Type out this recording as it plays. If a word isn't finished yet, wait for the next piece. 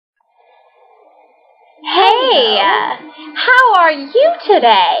Hey, how are you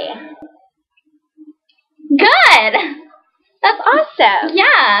today? Good! That's awesome.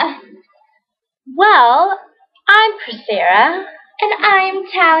 Yeah. Well, I'm Krisarah. And I'm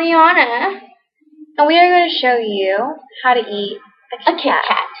Taliana. And we are going to show you how to eat a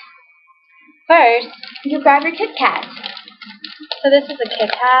KitKat. First, you grab your KitKat. So this is a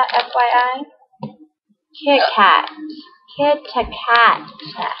KitKat, FYI. KitKat. KitKat.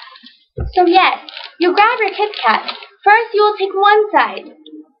 So yes, you grab your KitKat. First, you will take one side.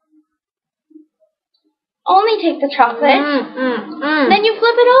 Only take the chocolate. Then you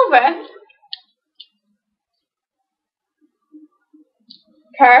flip it over.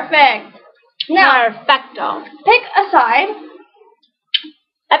 Perfect. Now, Perfecto. pick a side.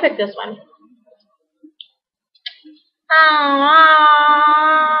 I picked this one.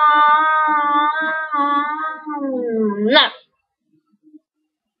 No.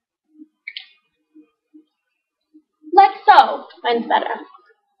 Like so. Mine's better.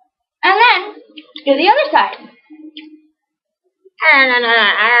 And then, do the other side.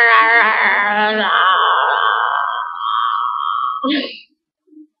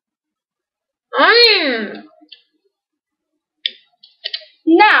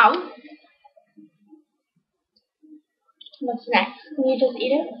 Now, what's next? Can you just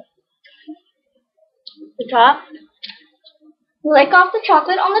eat it? The top. Lick off the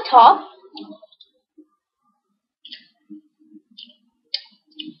chocolate on the top.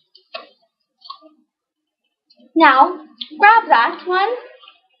 Now, grab that one.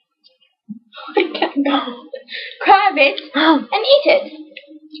 I can't go. Grab it and eat it.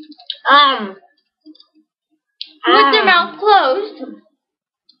 With your mouth closed.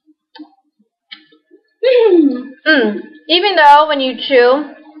 Even though when you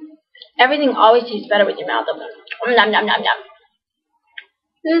chew, everything always tastes better with your mouth open. Nom nom nom nom.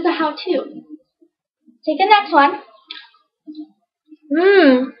 This is a how-to. Take the next one.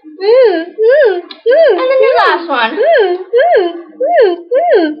 And And then your last one.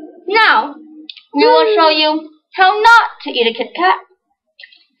 Now, we will show you how not to eat a KitKat.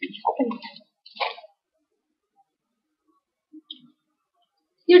 Open it.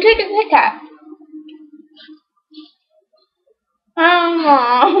 You take a KitKat.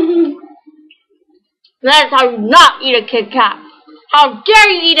 That's how you not eat a KitKat. How dare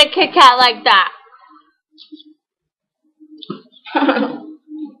you eat a KitKat like that?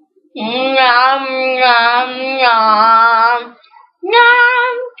 Yum, yum, yum.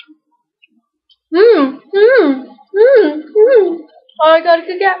 Yum. Oh, I got a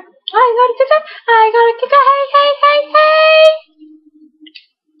KitKat. I got a KitKat. I got a KitKat. Hey, hey, hey, hey.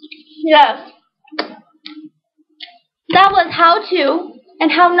 Yes. That was how to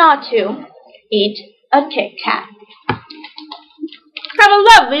and how not to eat a KitKat. Have a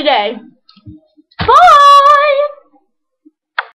lovely day.